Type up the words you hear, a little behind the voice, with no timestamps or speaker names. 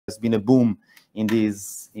there's been a boom in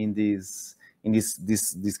these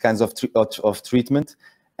kinds of treatment.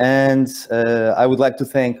 And I would like to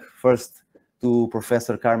thank first to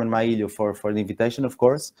Professor Carmen Mailho for the invitation, of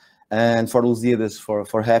course, and for Lusíadas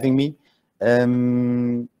for having me.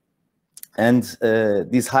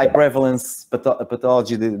 This high prevalence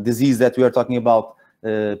pathology, the disease that we are talking about,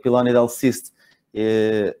 pilonidal cyst,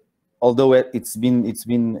 although it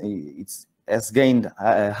has gained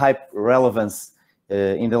high relevance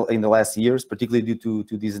in the last years, particularly due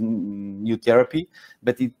to this new therapy,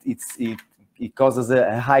 but it causes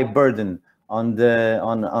a high burden on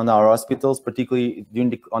our hospitals, particularly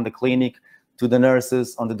on the clinic, to the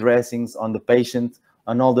nurses, on the dressings, on the patient,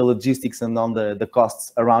 on all the logistics and on the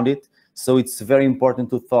costs around it. So it's very important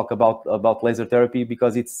to talk about laser therapy,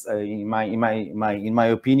 because it's in my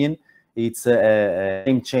opinion, it's a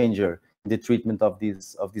game changer in the treatment of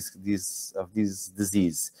this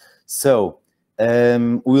disease. So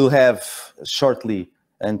we'll have shortly,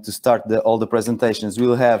 and to start all the presentations,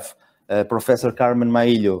 we'll have Professor Carmen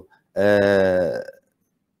Mailho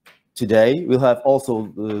today. We'll have also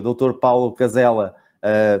Dr. Paulo Casella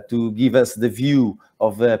to give us the view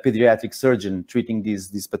of a pediatric surgeon treating this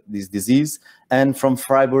disease. And from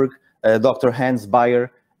Freiburg, Dr. Hans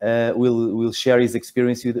Bayer will share his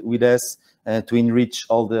experience with us to enrich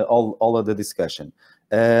all of the discussion.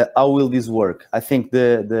 How will this work? I think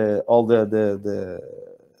all the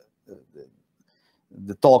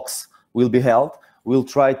talks will be held. We'll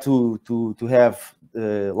try to have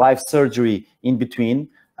live surgery in between,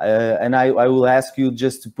 and I will ask you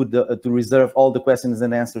just to reserve all the questions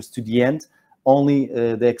and answers to the end. Only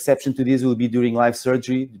the exception to this will be during live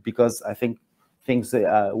surgery, because I think things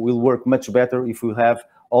will work much better if we have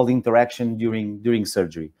all the interaction during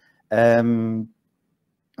surgery.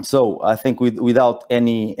 So I think without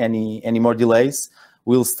any more delays,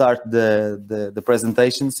 we'll start the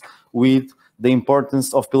presentations with the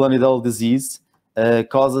importance of pilonidal disease,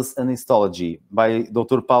 causes and histology by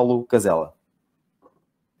Dr. Paulo Casella.